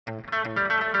In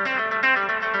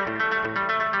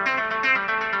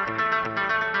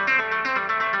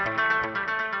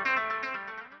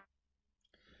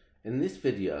this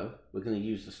video, we're going to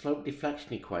use the slope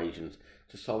deflection equations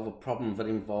to solve a problem that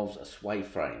involves a sway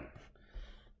frame.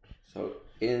 So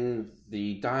in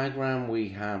the diagram, we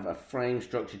have a frame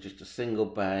structure, just a single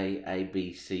bay, A,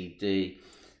 B, C, D.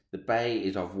 The bay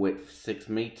is of width 6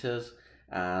 meters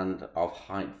and of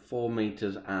height 4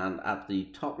 meters, and at the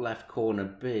top left corner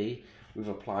B, we've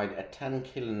applied a 10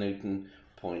 kilonewton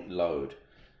point load.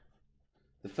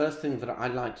 The first thing that I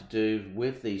like to do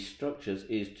with these structures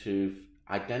is to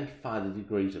identify the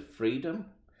degrees of freedom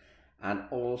and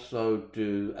also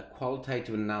do a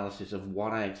qualitative analysis of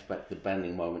what I expect the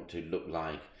bending moment to look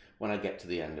like when I get to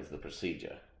the end of the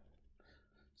procedure.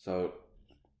 So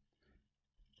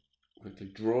quickly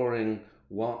drawing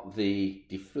what the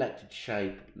deflected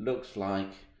shape looks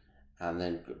like and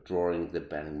then drawing the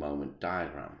bending moment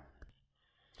diagram.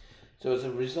 So as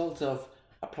a result of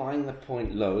applying the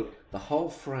point load, the whole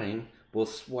frame will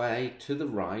sway to the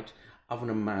right of an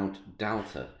amount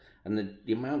delta, and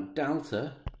the amount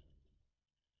delta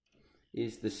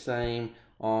is the same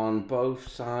on both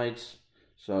sides.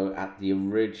 So at the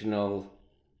original,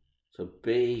 so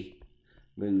B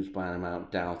moves by an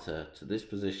amount delta to this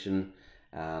position,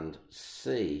 and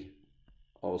C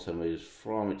also moves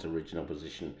from its original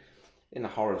position in a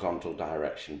horizontal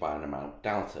direction by an amount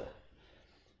delta,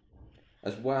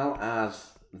 as well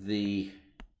as the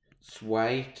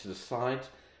sway to the side.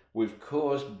 We've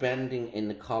caused bending in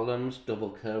the columns, double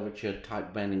curvature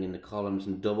type bending in the columns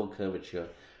and double curvature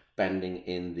bending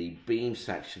in the beam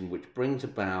section, which brings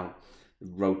about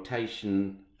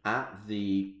rotation at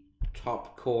the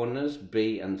top corners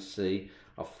B and C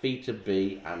of theta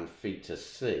B and theta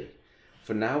C.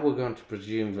 For now, we're going to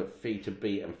presume that theta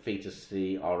B and theta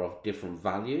C are of different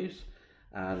values,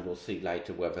 and we'll see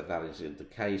later whether that is the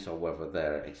case or whether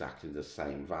they're exactly the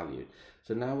same value.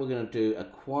 So now we're going to do a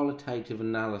qualitative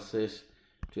analysis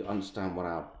to understand what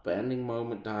our bending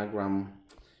moment diagram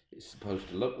is supposed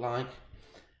to look like.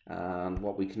 And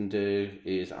what we can do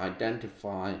is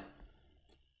identify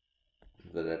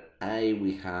that at A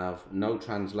we have no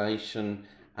translation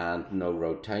and no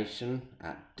rotation.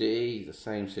 At D, the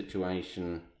same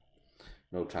situation,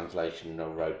 no translation, no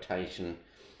rotation,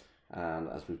 and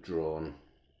as we've drawn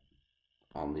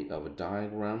on the other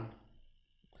diagram.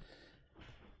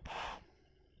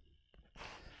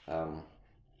 And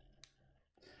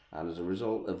as a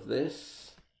result of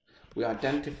this, we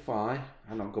identify,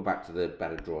 and I'll go back to the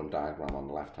better drawn diagram on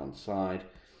the left hand side,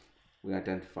 we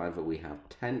identify that we have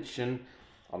tension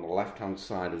on the left hand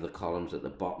side of the columns at the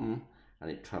bottom, and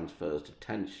it transfers to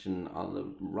tension on the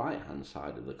right hand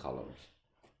side of the columns.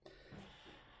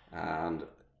 And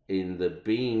in the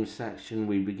beam section,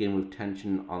 we begin with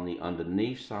tension on the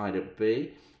underneath side at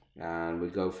B, and we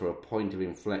go for a point of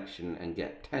inflection and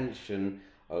get tension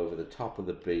over the top of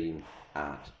the beam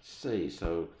at C.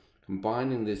 So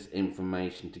combining this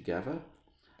information together,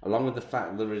 along with the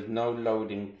fact that there is no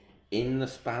loading in the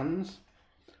spans,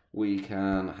 we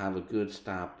can have a good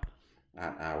stab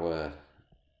at our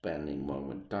bending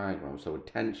moment diagram. So with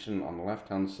tension on the left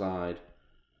hand side,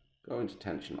 going to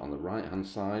tension on the right hand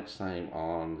side, same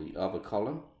on the other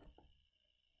column.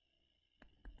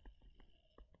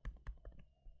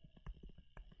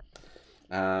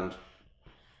 And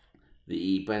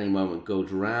the bending moment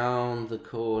goes round the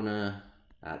corner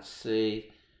at C,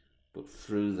 but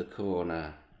through the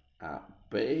corner at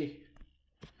B.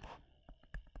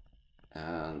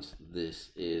 And this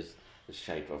is the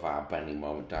shape of our bending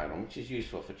moment diagram, which is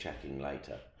useful for checking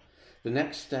later. The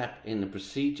next step in the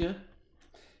procedure,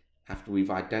 after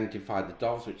we've identified the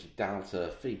doves, which is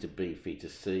delta, theta B, theta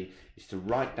C, is to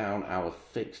write down our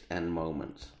fixed end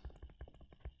moments.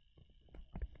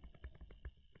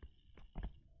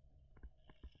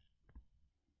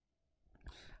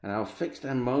 And our fixed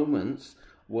end moments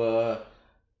were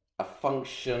a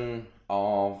function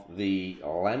of the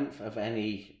length of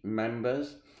any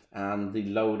members and the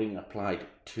loading applied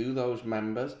to those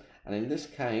members. And in this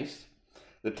case,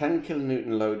 the 10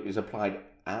 kilonewton load is applied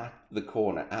at the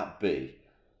corner at B,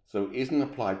 so it isn't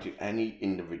applied to any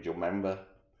individual member.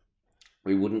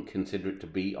 We wouldn't consider it to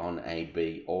be on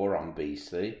AB or on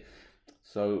BC.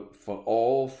 So for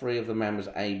all three of the members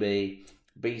AB,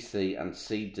 BC and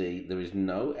CD, there is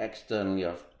no externally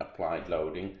applied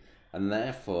loading, and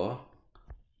therefore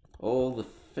all the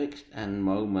fixed end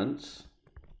moments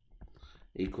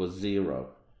equals 0.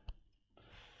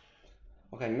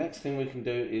 Okay, next thing we can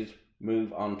do is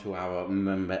move on to our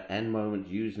member end moment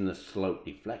using the slope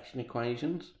deflection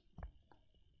equations.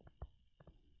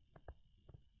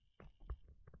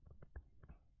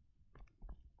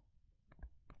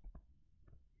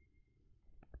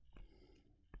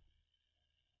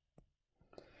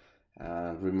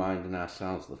 reminding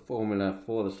ourselves the formula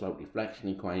for the slope deflection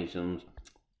equations,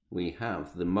 we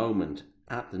have the moment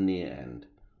at the near end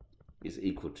is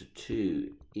equal to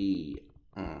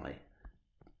 2EI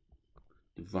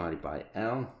divided by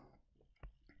L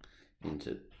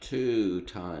into 2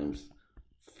 times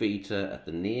theta at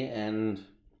the near end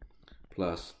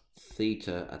plus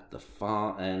theta at the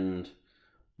far end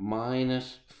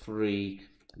minus 3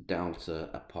 delta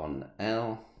upon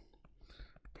L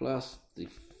plus the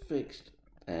fixed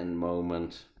end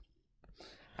moment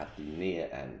at the near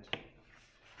end.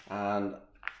 And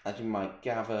as you might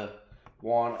gather,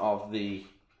 one of the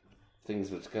things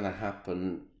that's going to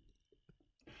happen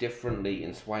differently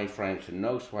in sway frames to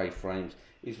no sway frames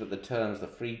is that the terms the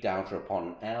free delta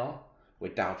upon L, where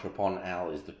delta upon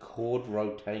L is the chord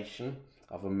rotation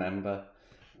of a member,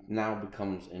 now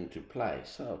becomes into play.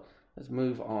 So let's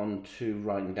move on to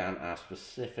writing down our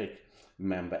specific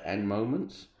member end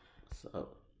moments. So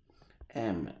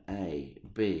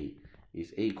MAB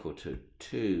is equal to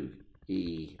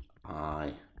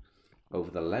 2EI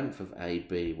over the length of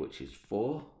AB, which is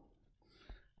 4.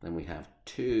 Then we have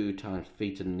 2 times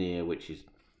theta near, which is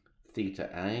theta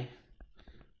A,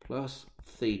 plus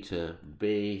theta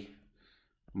B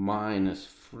minus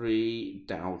 3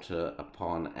 delta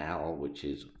upon L, which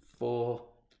is 4,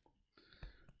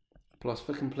 plus,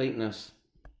 for completeness,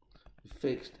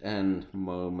 fixed end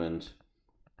moment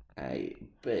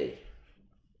AB.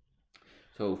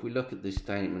 So if we look at this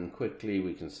statement quickly,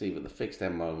 we can see that the fixed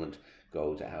end moment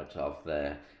goes out of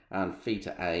there, and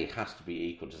theta A has to be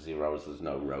equal to 0 as there's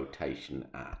no rotation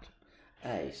at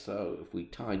A. So if we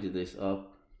tidy this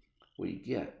up, we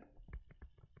get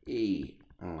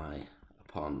EI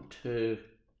upon 2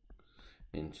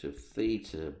 into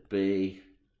theta B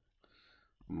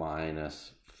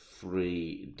minus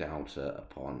 3 delta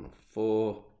upon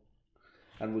 4,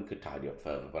 and we could tidy up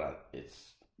further, but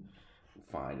it's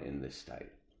fine in this state.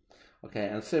 Okay,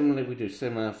 and similarly we do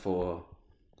similar for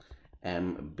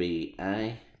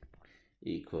MBA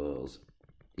equals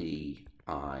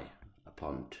EI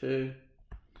upon 2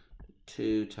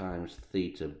 times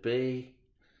theta B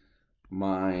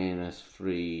minus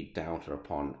 3 delta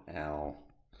upon L,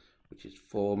 which is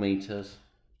 4 meters.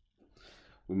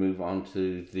 We move on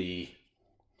to the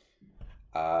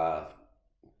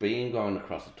beam going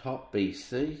across the top,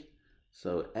 BC.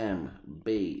 So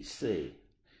MBC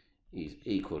is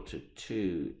equal to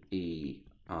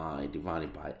 2EI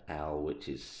divided by L, which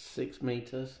is 6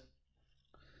 meters.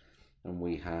 And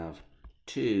we have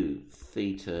 2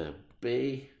 theta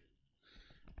B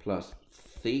plus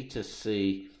theta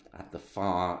C at the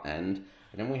far end.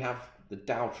 And then we have the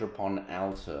delta upon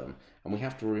L term. And we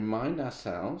have to remind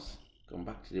ourselves, going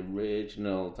back to the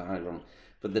original diagram,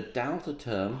 that the delta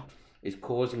term is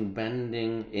causing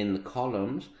bending in the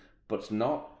columns, but it's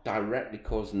not directly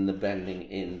causing the bending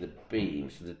in the beam.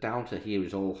 So the delta here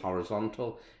is all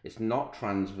horizontal. It's not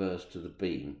transverse to the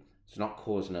beam. It's not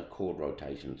causing a chord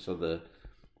rotation. So the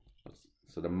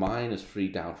minus 3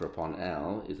 delta upon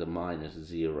L is a minus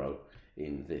 0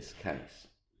 in this case.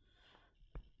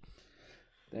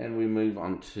 Then we move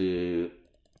on to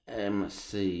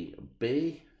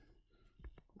MCB,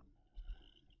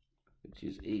 which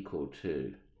is equal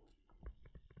to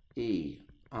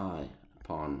EI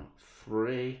upon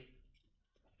 3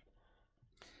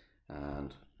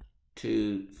 and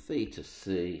 2 theta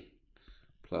C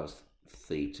plus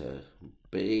theta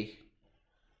B.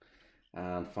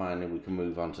 And finally we can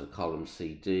move on to the column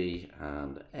CD,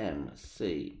 and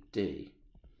MCD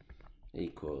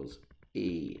equals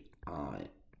EI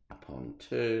upon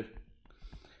 2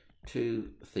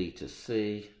 theta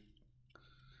C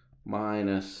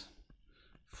minus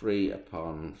 3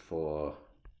 upon 4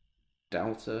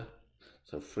 delta,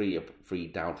 so 3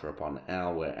 delta upon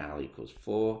L, where L equals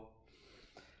 4.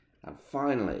 And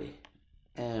finally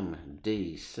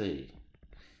MDC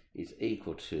is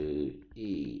equal to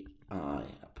EI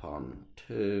upon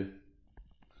 2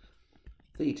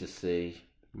 theta C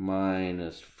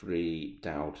minus 3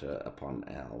 delta upon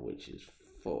L, which is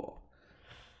 4.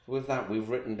 With that, we've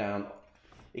written down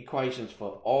equations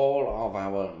for all of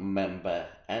our member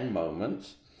end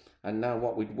moments, and now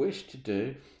what we'd wish to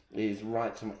do is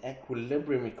write some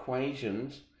equilibrium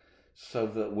equations so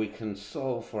that we can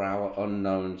solve for our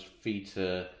unknowns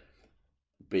theta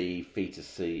B, theta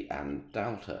C and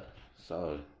delta.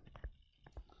 So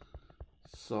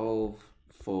solve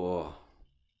for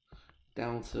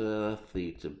delta,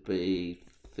 theta B,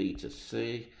 theta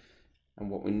C, and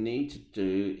what we need to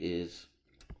do is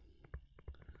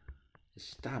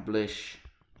establish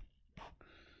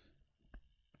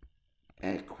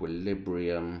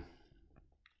equilibrium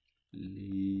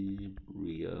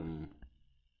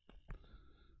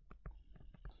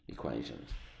equations.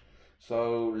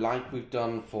 So like we've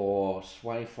done for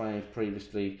sway frames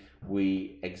previously,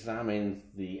 we examined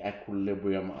the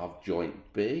equilibrium of joint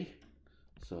B.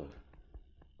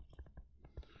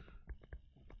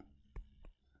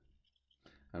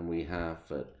 And we have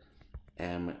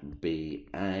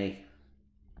MBA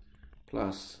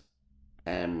plus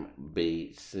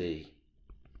MBC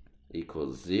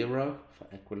equals 0 for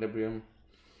equilibrium,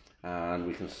 and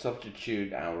we can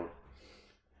substitute our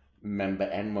member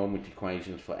end moment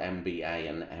equations for MBA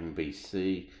and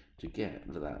MBC to get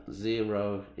that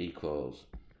 0 equals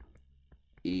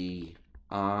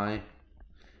EI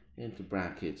into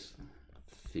brackets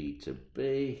theta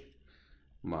B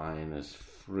minus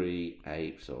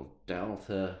 3/8 of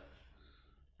delta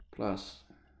plus,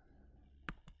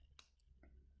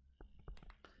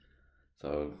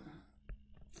 so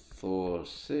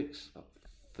 4/6 of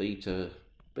theta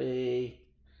B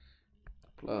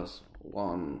plus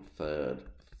 1/3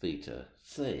 theta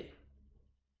C.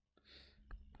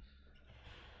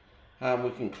 And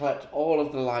we can collect all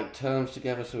of the like terms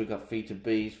together, so we've got theta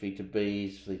B's, theta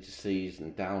B's, theta C's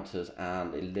and deltas,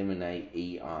 and eliminate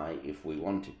EI if we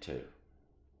wanted to.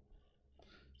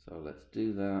 So let's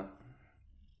do that.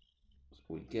 So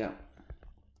we get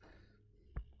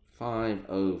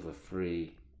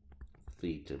 5/3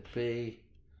 theta B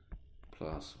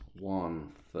plus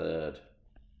 1/3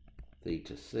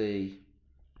 theta C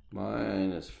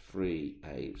minus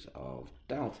 3/8 of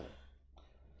delta.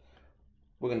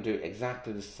 We're going to do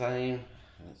exactly the same.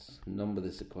 Let's number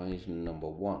this equation number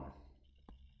 1.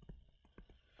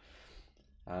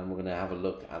 And we're going to have a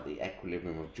look at the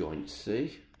equilibrium of joint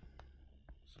C.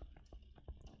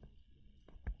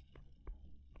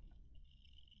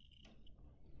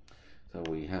 So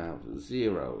we have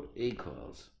 0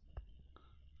 equals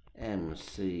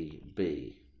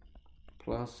MCB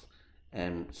plus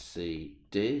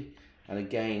MCD. And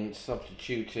again,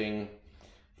 substituting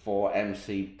for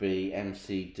MCB,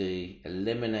 MCD,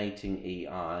 eliminating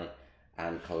EI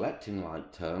and collecting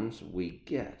like terms, we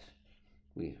get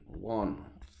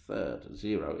 1/3,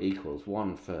 0 equals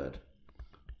 1/3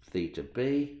 theta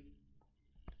B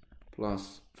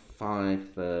plus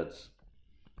 5/3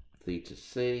 theta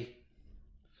C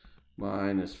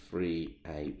minus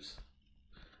 3/8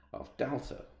 of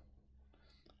delta.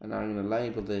 And I'm going to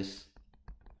label this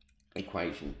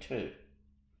equation 2.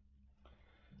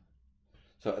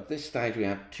 So at this stage we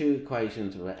have 2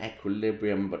 equations of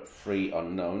equilibrium but 3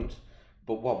 unknowns.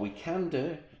 But what we can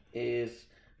do is,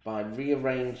 by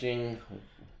rearranging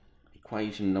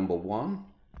equation number 1,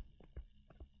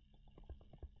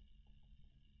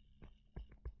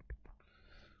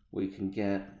 we can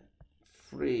get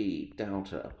 3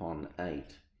 delta upon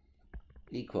 8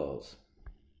 equals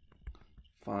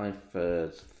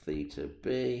 5/3 theta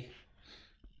B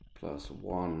plus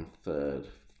 1/3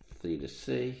 theta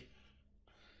C.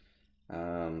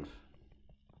 And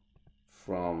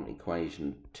from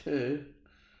equation 2,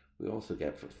 we also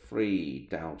get 3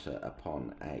 delta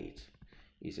upon 8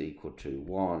 is equal to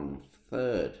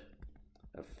 1/3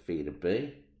 of theta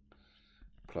B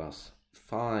plus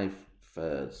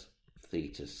 5/3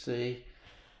 theta C.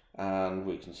 And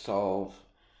we can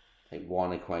take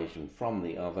one equation from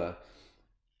the other,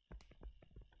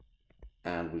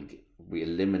 and we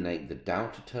eliminate the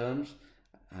delta terms,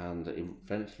 and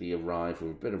eventually arrive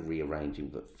with a bit of rearranging,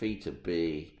 but theta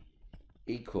B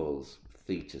equals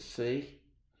theta C,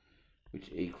 which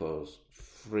equals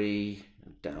 3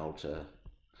 delta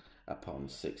upon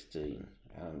 16.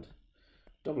 And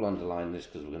double underline this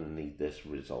because we're going to need this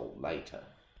result later.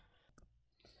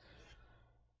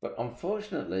 But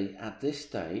unfortunately, at this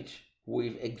stage,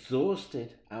 we've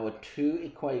exhausted our 2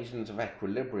 equations of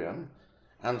equilibrium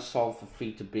and solved for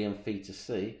theta B and theta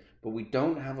C, but we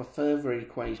don't have a further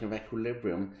equation of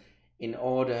equilibrium in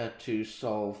order to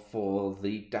solve for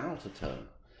the delta term.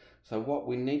 So what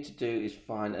we need to do is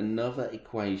find another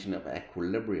equation of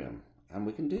equilibrium, and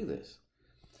we can do this.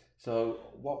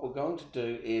 So what we're going to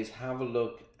do is have a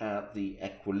look at the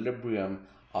equilibrium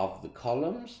of the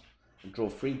columns, draw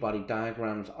 3 body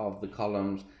diagrams of the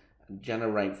columns, and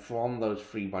generate from those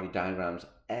 3 body diagrams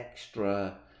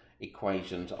extra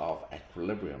equations of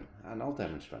equilibrium, and I'll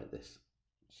demonstrate this.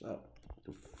 So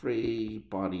the 3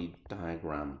 body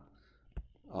diagram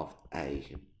of A,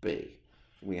 B.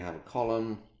 We have a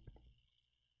column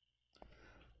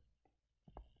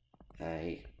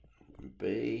A,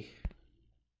 B,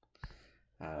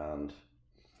 and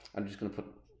I'm just going to put,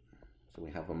 so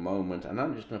we have a moment, and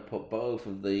I'm just going to put both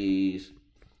of these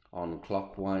on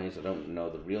clockwise. I don't know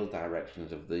the real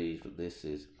directions of these, but this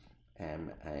is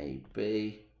MAB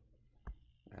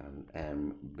and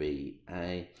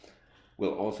MBA.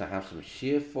 We'll also have some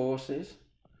shear forces.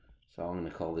 So I'm going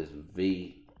to call this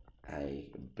VAB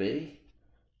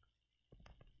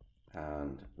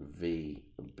and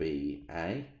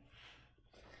VBA.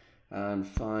 And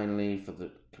finally, for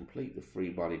the complete the free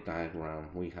body diagram,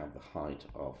 we have the height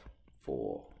of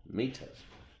 4 meters.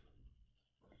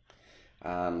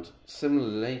 And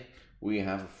similarly, we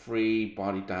have a free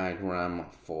body diagram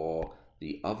for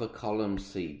the other column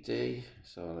CD.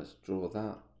 So let's draw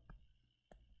that.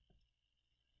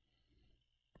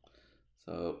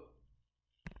 So,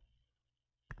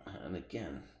 and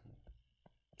again,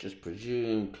 just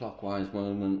presume clockwise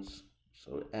moments.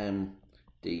 So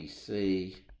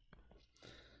MDC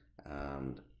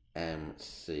and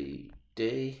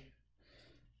MCD,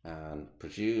 and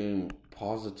presume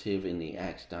positive in the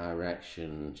X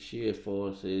direction shear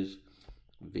forces,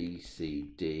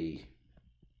 VCD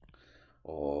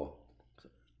or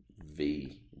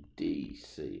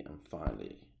VDC, and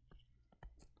finally,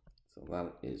 so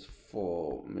that is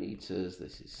 4 meters,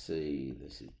 this is C,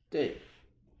 this is D.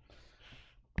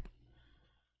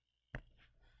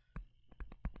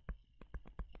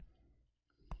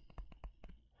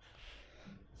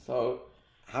 So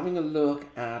having a look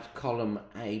at column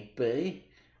AB,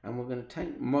 and we're going to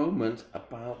take moments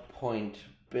about point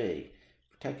B.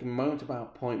 If we take a moment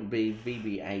about point B,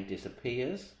 VBA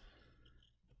disappears.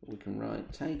 We can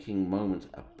write taking moments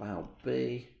about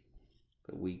B,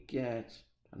 but we get,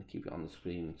 and keep it on the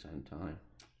screen at the same time,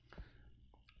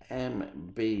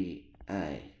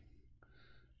 MBA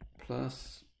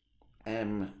plus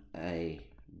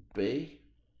MAB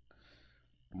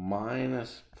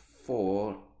minus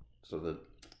 4, so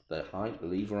the height, the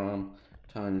lever arm,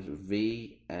 times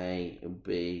VAB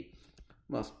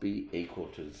must be equal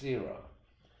to 0.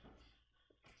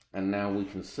 And now we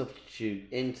can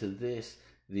substitute into this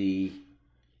the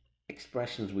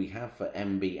expressions we have for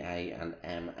MBA and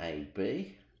MAB.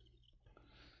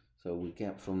 So we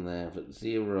get from there that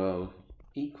 0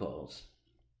 equals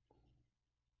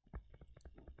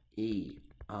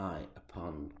EI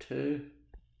upon 2,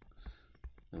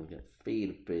 and we get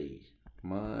theta B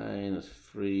minus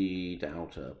 3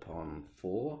 delta upon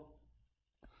 4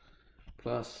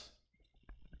 plus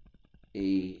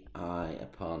EI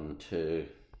upon 2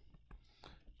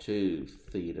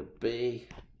 theta B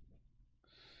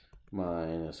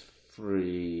minus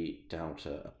 3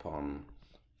 delta upon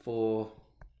 4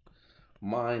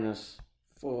 minus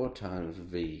 4 times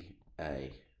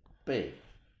VAB.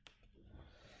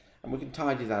 And we can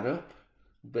tidy that up,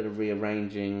 a bit of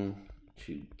rearranging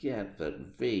to get that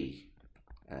VAB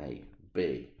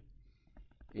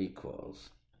equals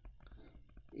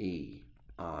EI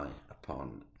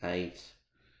upon 8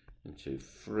 into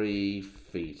 3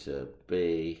 theta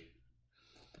B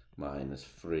minus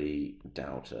 3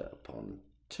 delta upon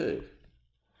 2.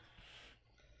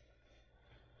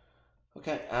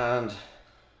 Okay, and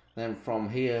then from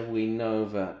here we know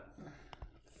that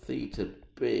theta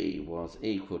B was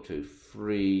equal to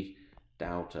 3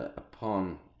 delta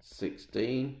upon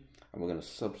 16, and we're going to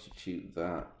substitute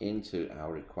that into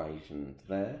our equation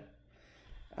there,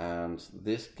 and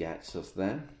this gets us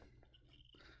then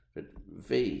that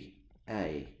VAB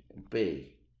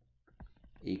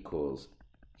equals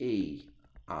EI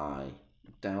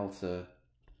delta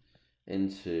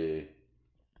into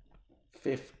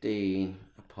 15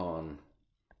 upon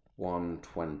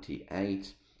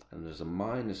 128, and there's a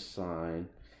minus sign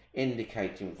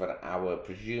indicating that our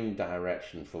presumed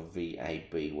direction for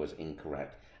VAB was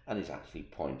incorrect and is actually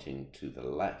pointing to the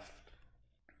left.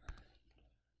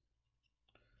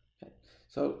 Okay.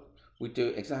 So we do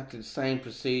exactly the same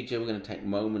procedure. We're going to take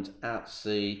moments at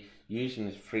C using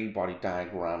this free body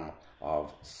diagram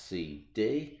of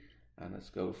CD, and let's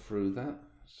go through that.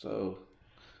 So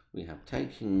we have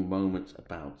taking moments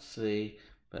about C,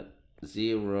 but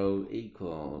 0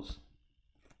 equals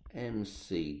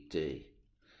MCD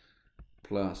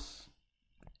plus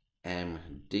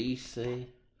MDC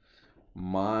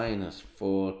minus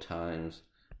 4 times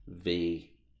VDC,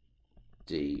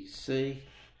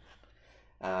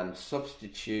 and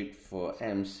substitute for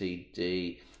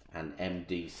MCD and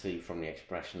MDC from the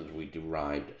expressions we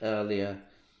derived earlier,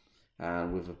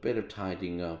 and with a bit of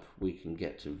tidying up we can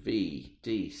get to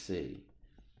VDC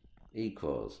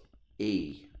equals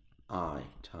EI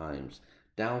times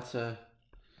delta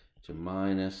to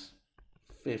minus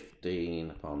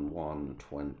 15 upon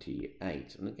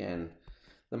 128, and again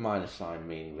the minus sign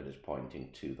meaning that it's pointing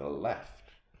to the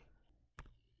left.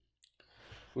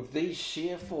 With these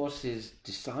shear forces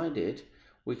decided,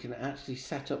 we can actually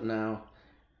set up now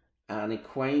an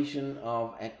equation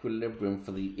of equilibrium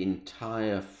for the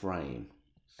entire frame.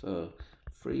 So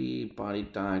free body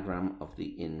diagram of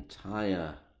the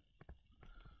entire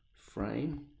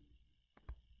frame,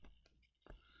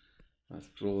 Let's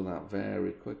draw that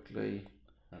very quickly.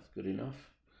 That's good enough.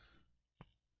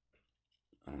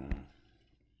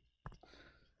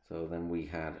 So then we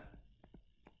had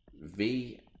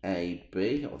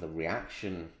VAB, or the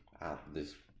reaction at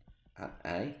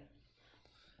A,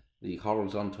 the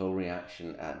horizontal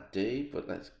reaction at D, but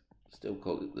let's still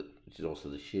call it, which is also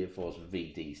the shear force,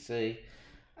 VDC,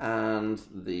 and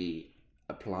the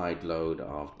applied load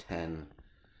of 10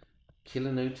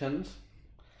 kilonewtons.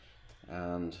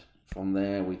 And from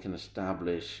there we can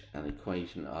establish an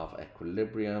equation of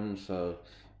equilibrium. So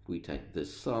if we take the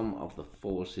sum of the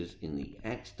forces in the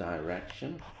x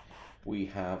direction, we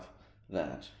have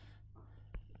that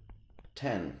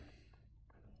 10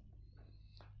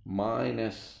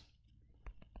 minus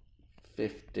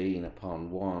 15 upon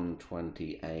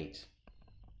 128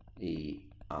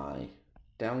 EI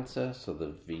delta, so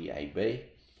the VAB,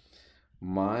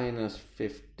 minus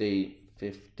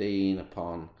 15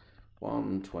 upon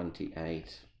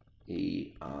 128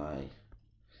 EI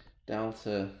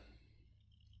delta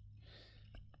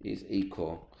is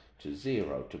equal to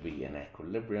 0 to be in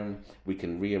equilibrium. We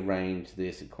can rearrange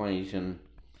this equation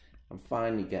and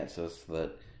finally gets us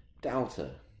that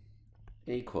delta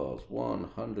equals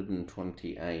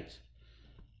 128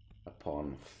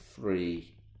 upon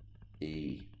 3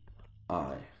 EI.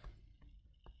 And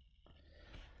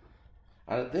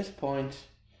at this point,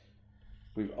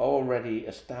 we've already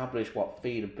established what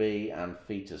theta B and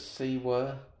theta C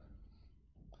were.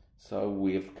 So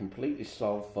we have completely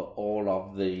solved for all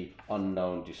of the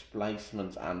unknown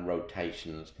displacements and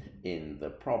rotations in the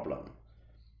problem.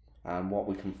 And what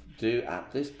we can do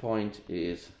at this point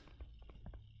is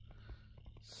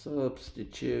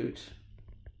substitute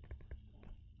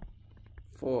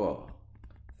for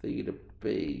theta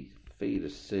B, theta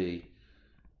C,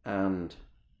 and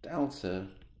delta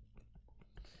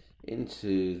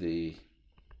into the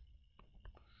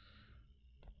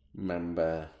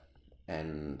member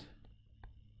end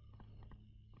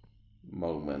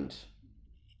moment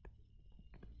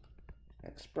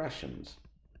expressions.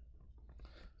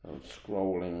 So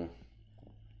scrolling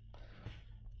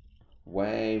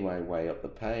way up the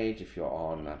page. If you're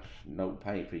on a note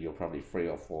paper, you're probably 3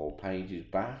 or 4 pages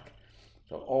back.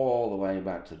 So all the way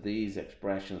back to these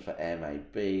expressions for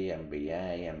MAB,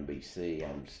 MBA, MBC,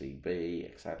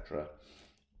 MCB, etc.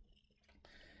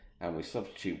 And we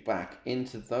substitute back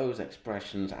into those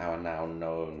expressions our now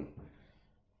known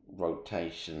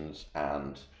rotations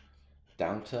and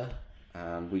delta,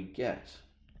 and we get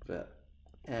that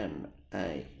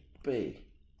MAB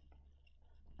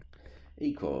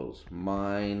equals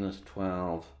minus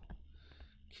 12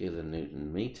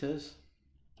 kilonewton meters,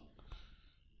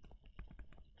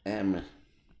 MBA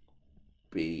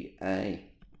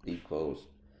equals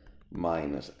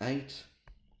minus 8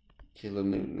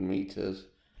 kilonewton meters,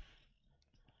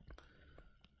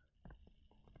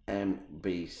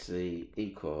 MBC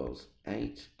equals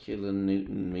 8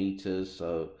 kilonewton meters,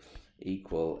 so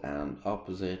equal and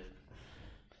opposite.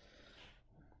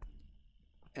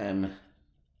 MCB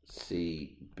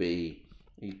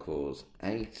equals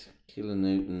 8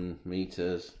 kilonewton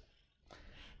meters,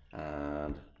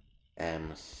 and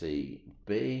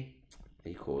MCB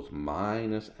equals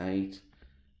minus 8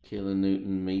 kilonewton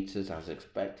meters, as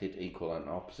expected, equal and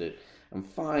opposite. And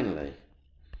finally,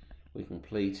 we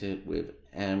complete it with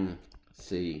MCD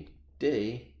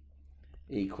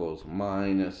equals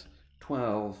minus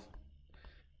 12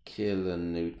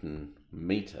 kilonewton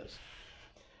meters.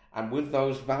 And with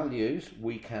those values,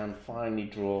 we can finally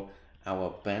draw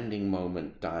our bending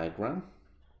moment diagram.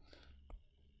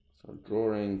 So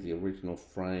drawing the original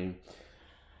frame,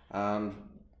 and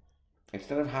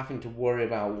instead of having to worry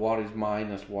about what is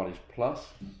minus, what is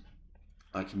plus,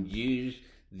 I can use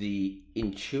the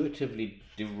intuitively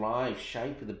derived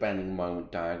shape of the bending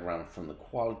moment diagram from the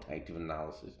qualitative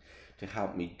analysis to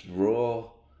help me draw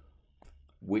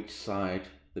which side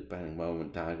the bending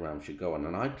moment diagram should go on.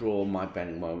 And I draw my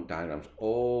bending moment diagrams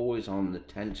always on the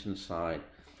tension side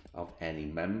of any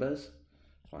members.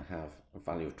 So I have a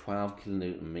value of 12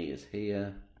 kilonewton meters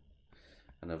here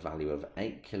and a value of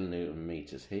 8 kilonewton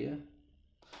meters here.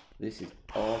 This is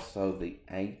also the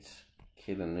 8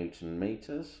 kilonewton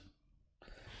meters.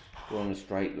 Drawing a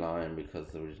straight line because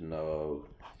there is no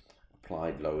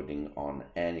applied loading on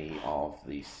any of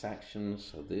these sections.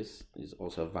 So this is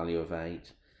also a value of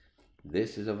 8.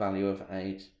 This is a value of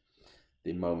 8.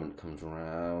 The moment comes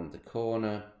around the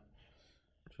corner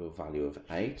to a value of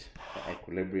 8 for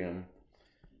equilibrium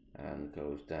and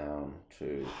goes down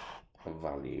to a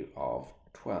value of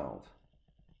 12.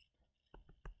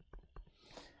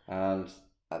 And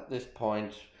at this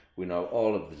point we know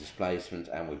all of the displacements,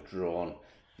 and we've drawn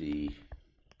the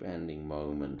bending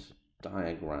moment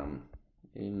diagram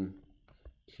in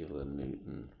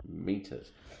kilonewton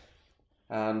meters.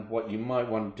 And what you might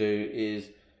want to do is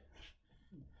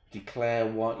declare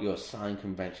what your sign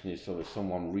convention is so that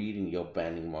someone reading your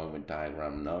bending moment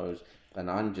diagram knows. And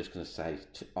I'm just going to say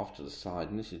off to the side,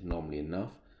 and this is normally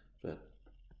enough, but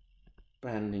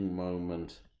bending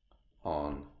moment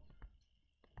on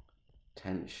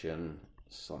tension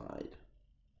side.